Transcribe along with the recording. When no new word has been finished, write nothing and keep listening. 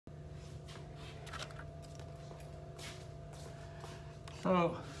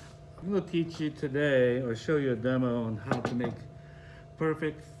So I'm going to teach you today, or show you a demo on how to make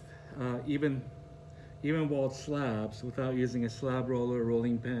perfect even walled slabs without using a slab roller,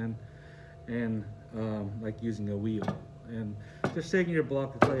 rolling pin, and like using a wheel. And just taking your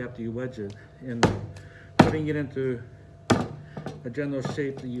block of clay after you wedge it and putting it into a general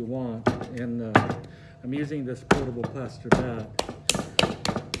shape that you want. And I'm using this portable plaster bat.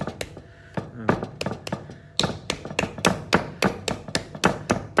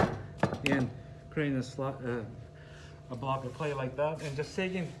 And creating a block of clay like that, and just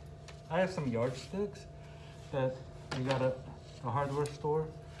taking, I have some yardsticks that you got at a hardware store,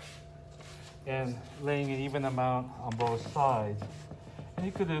 and laying an even amount on both sides. And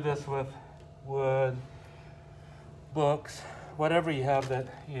you could do this with wood, books, whatever you have that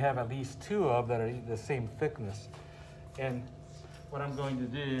you have at least two of that are the same thickness. And what I'm going to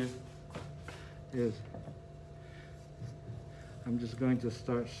do is I'm just going to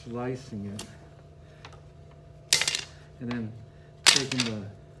start slicing it, and then taking the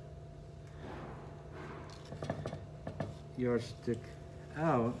yardstick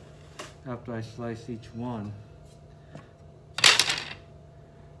out after I slice each one.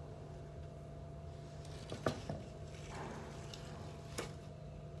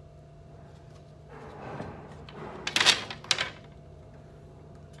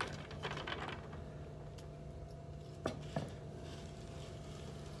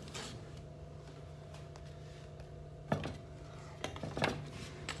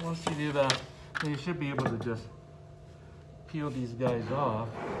 Once you do that, then you should be able to just peel these guys off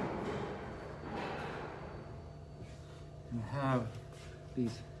and have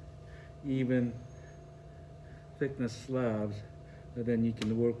these even thickness slabs that then you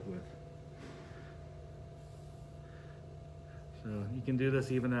can work with. So you can do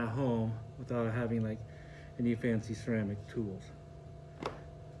this even at home without having like any fancy ceramic tools.